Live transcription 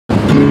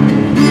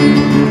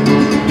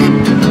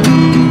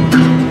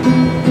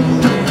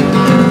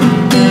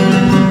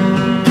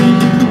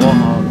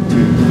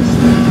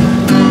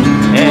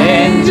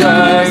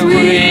Angels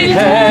we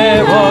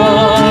have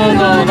all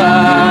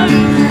over,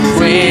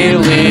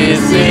 sweetly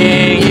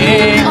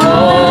singing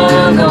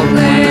on the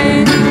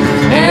plain,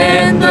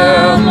 and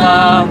the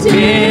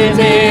mountains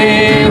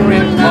every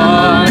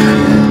one,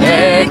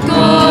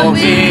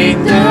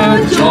 echoing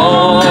the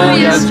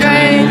joyous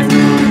strain.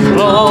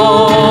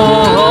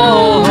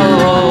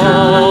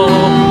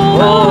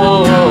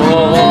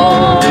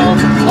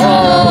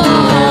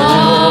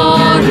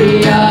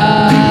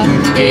 Gloria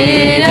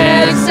in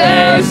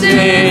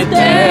excelsis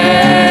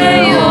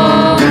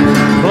Deo.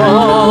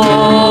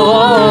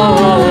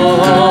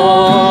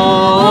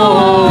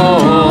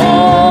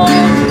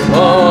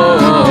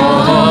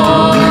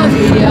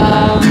 Gloria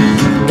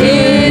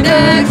in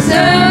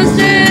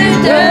excelsis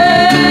Deo.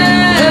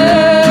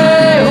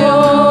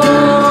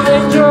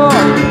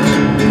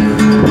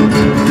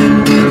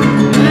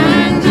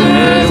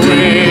 Angels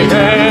we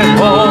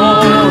have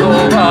all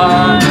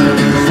over,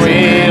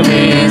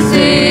 sweetly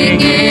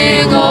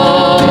singing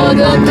on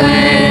the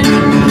plain,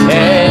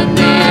 and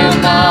the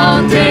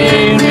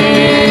mountain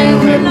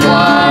every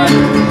one,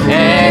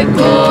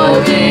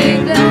 echoing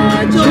the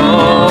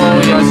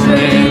joyous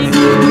strain.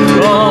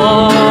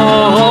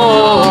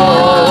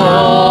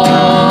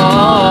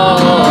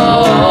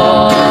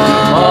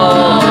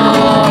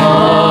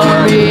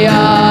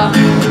 Gloria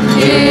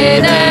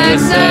in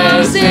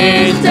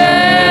excelsis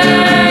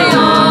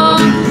Deo.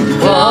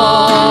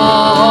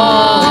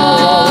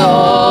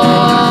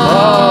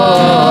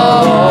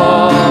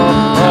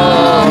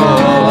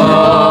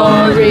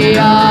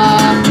 Gloria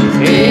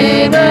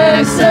in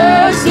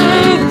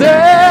excelsis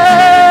Deo.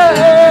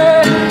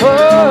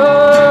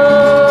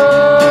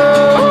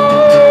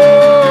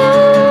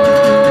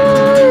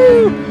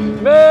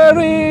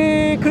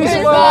 Merry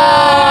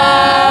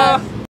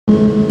Christmas!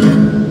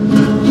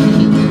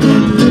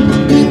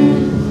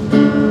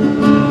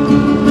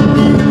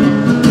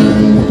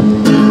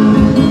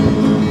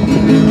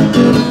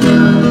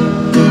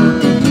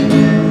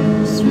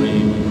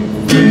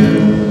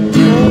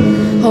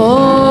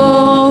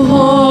 Oh,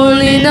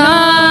 holy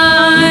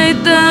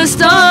night, the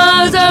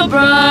stars are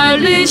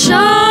brightly shining.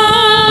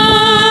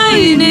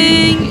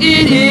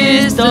 It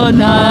is the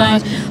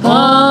night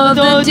of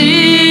the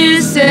dear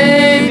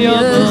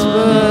Savior's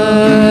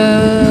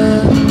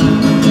birth.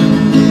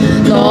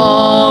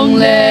 Long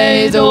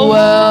lay the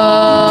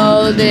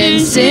world in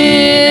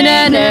sin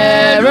and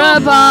error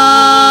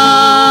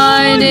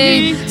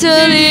pining,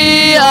 till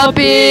He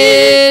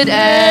appeared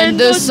and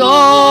the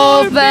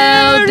soul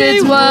felt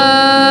its worth.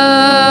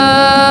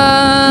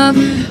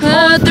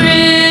 A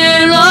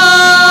thrill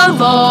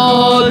of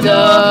all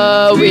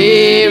the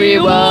weary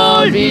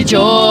world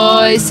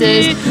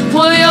rejoices,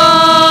 for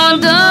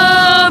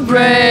yonder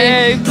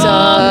breaks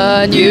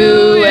a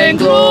new and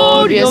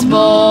glorious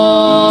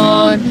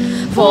morn.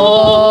 Fall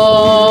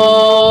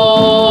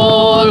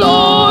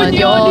on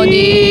your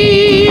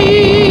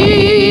knees,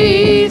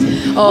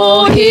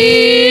 oh,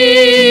 hear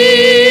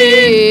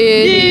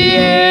the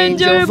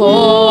angel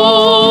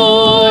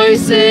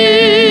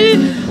voices,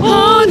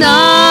 oh,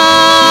 night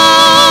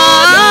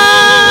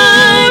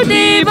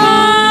divine,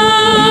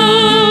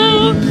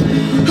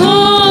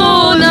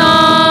 oh,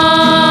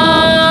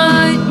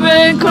 night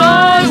when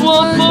Christ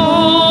was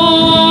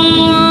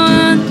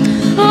born,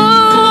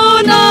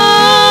 oh, night,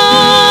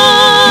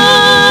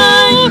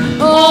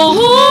 oh,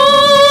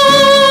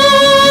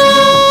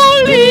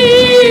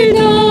 holy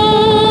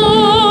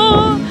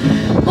night,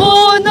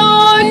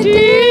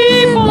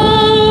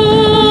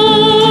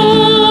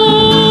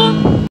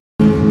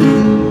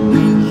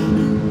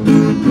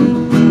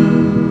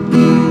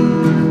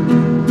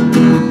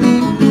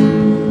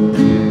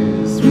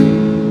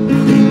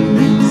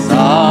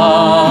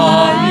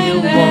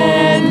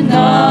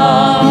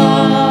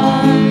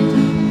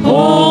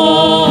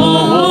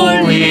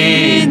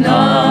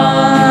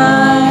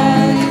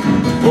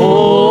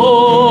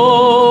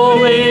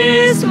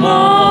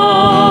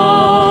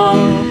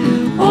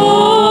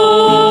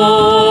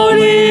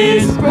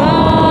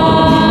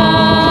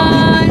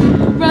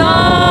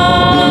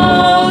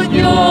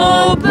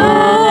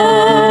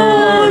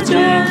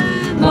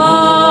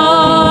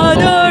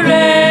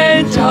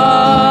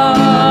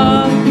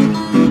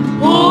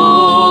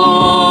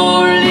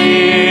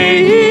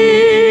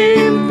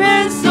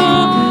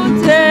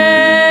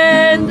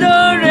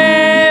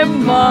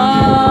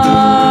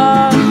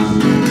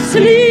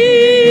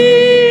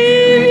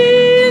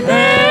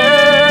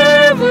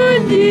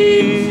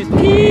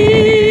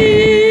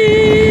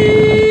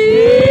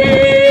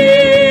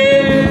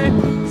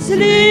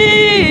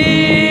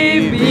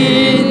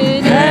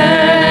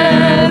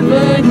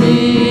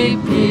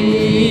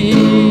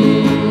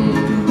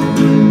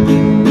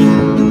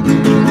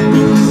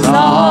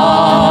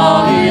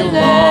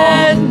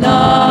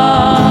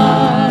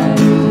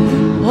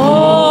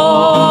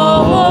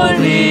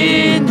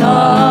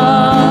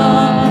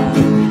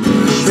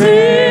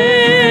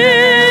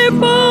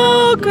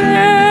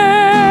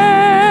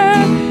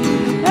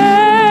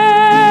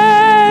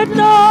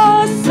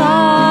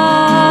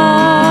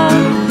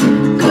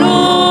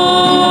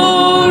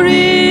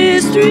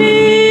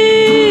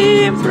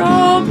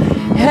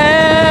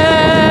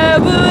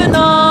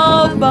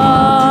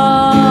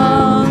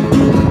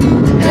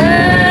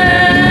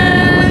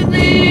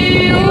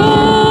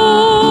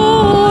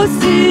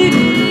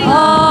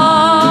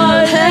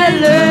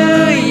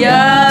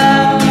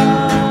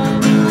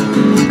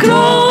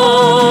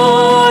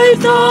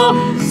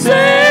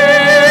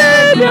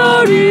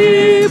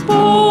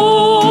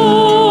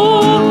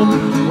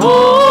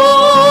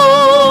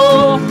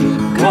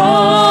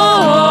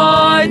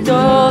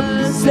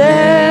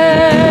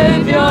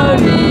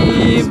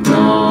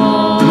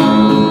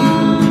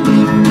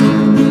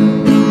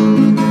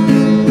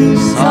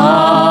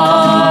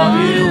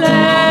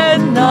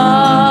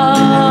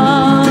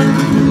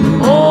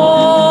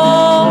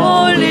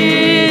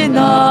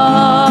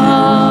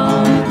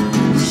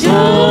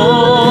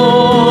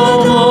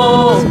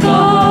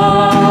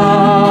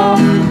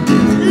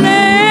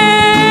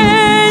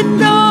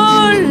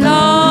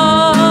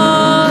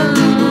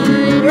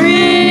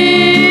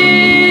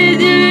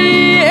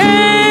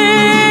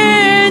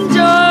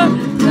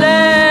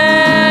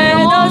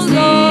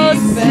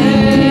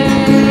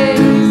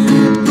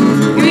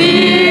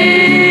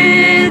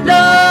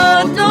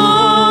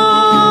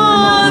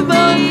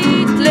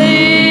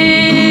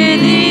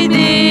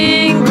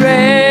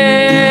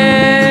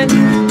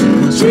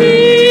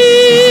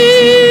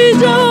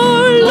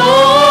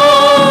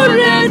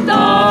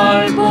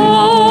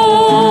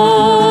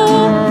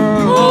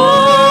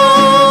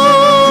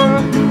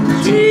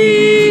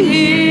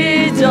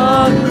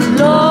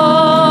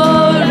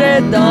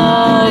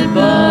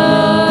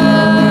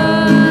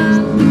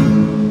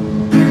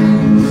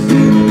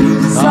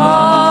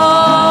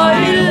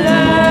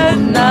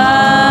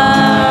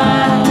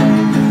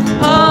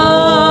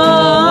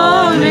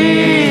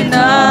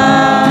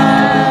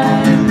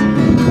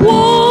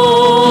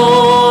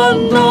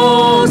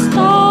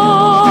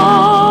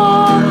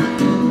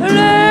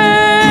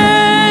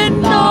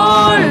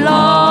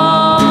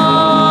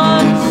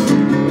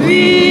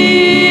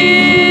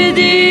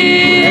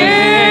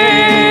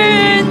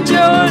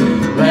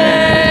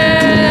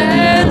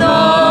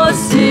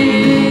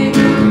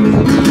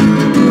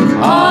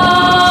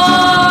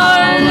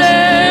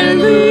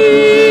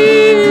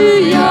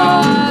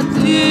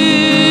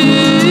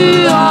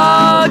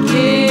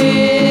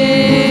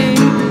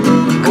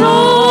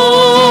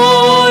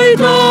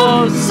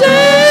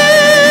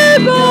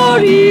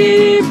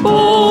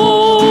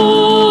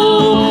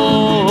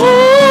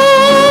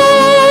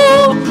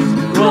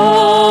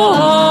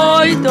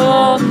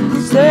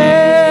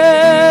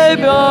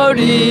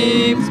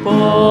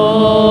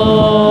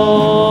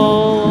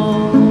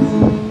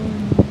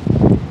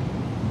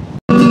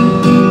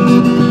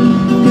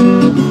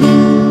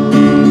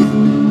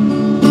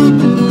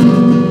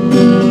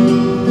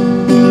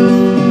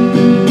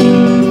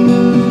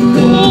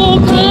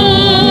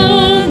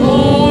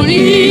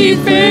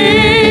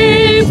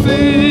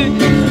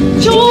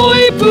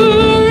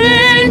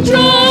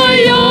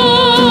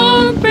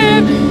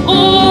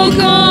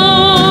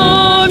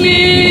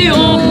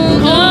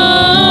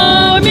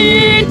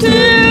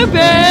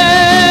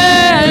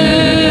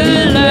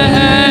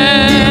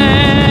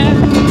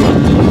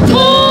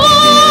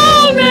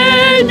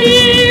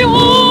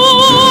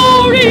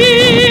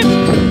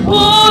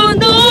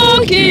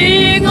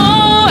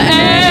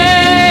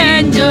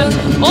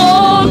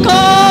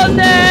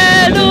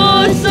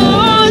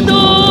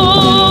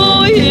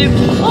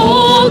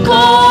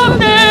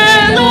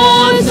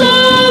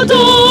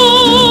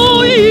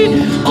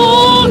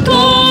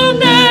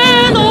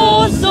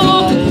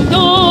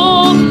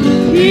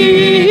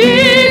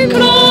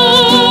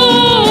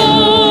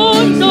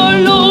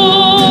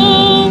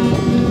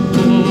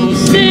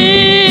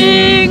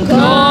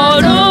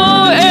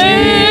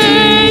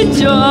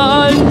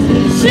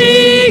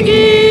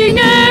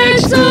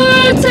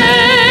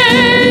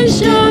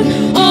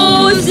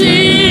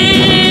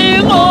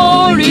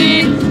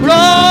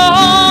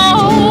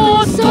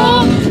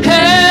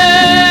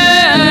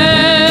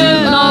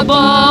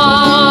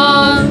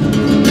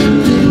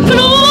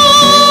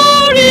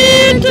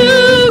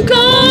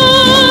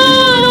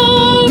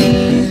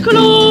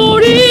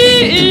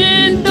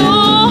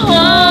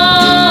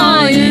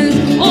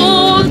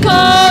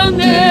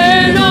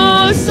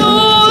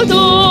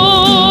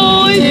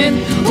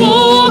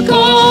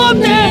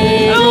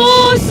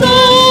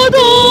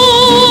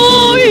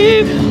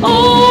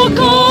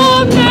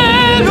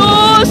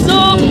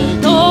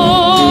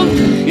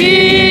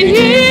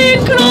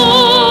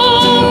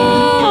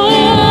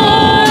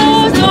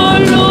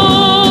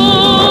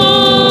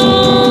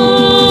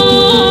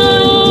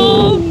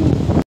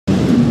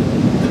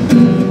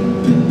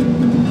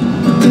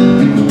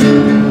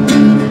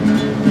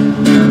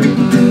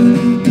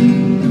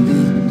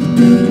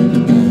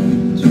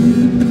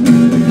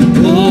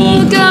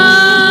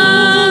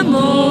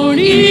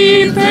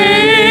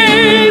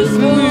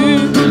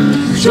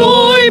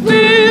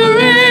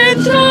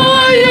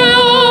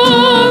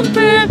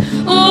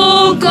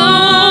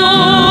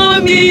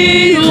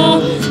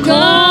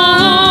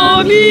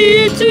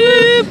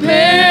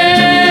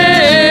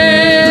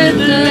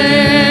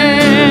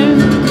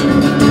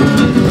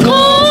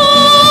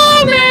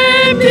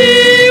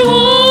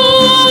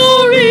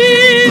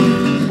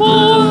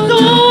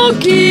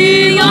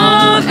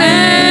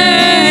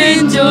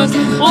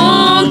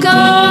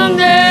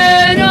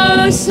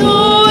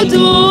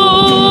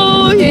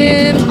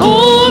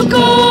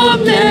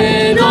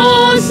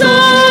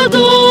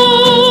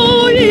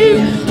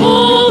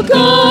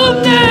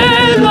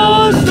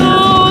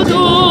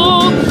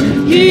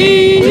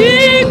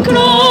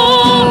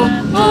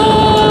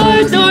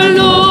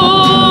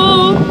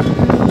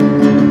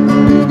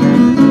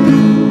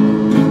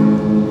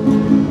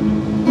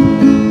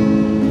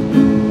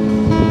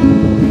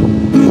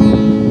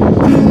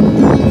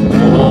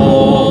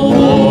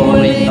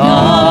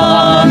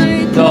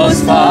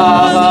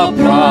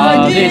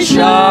 is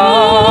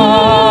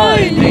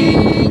shining.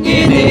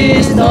 It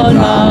is the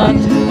light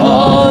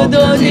of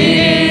the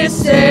dear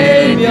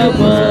Savior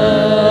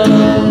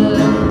born.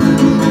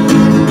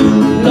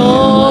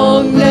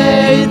 Long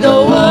lay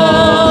the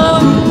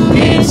world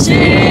in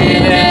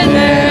sin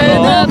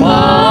and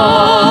abiding,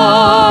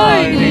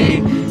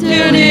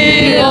 till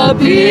He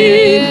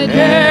appeared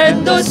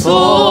and the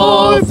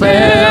soul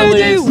felt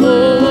His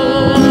word.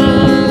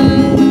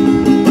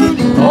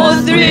 Oh,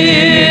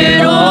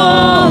 thrill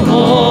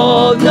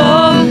of the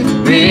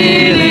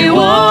really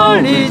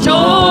world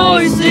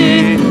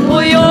rejoicing,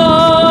 for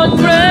your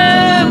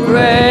grand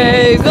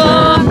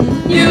breaker,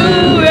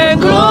 new and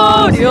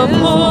glorious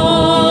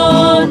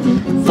morn,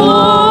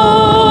 fall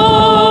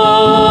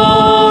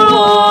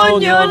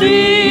on your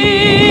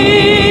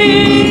knees.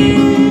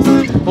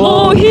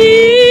 Oh,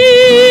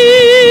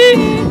 hear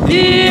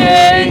the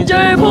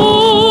angel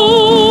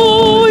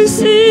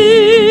voices,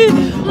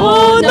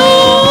 oh no,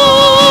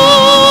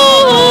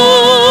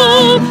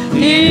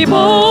 he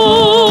born,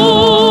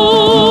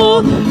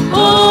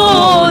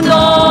 oh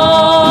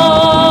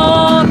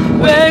no,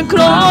 when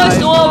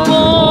Christ was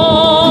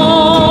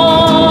born,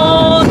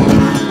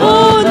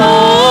 oh no,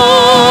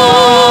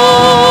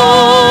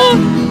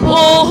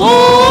 oh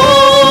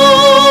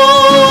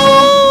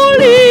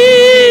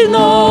holy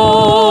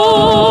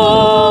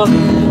Lord,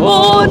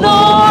 oh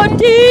not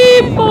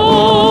deep.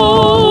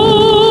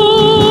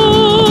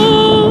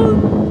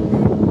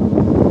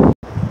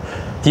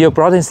 Dear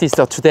brothers and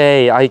sisters,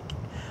 today I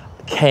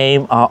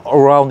came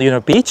around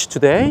beach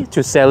today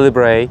to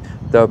celebrate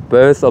the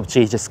birth of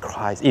Jesus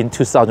Christ in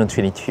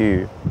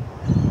 2022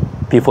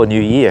 before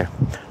New Year.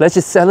 Let's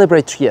just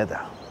celebrate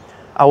together.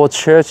 Our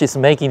church is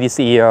making this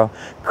year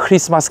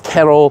Christmas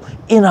Carol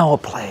in our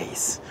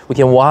place. We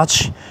can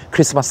watch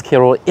Christmas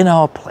Carol in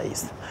our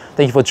place.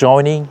 Thank you for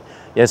joining.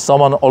 Yes,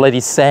 someone already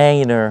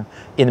sang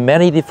in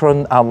many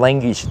different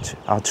languages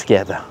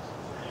together.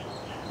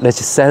 Let's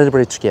just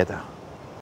celebrate together.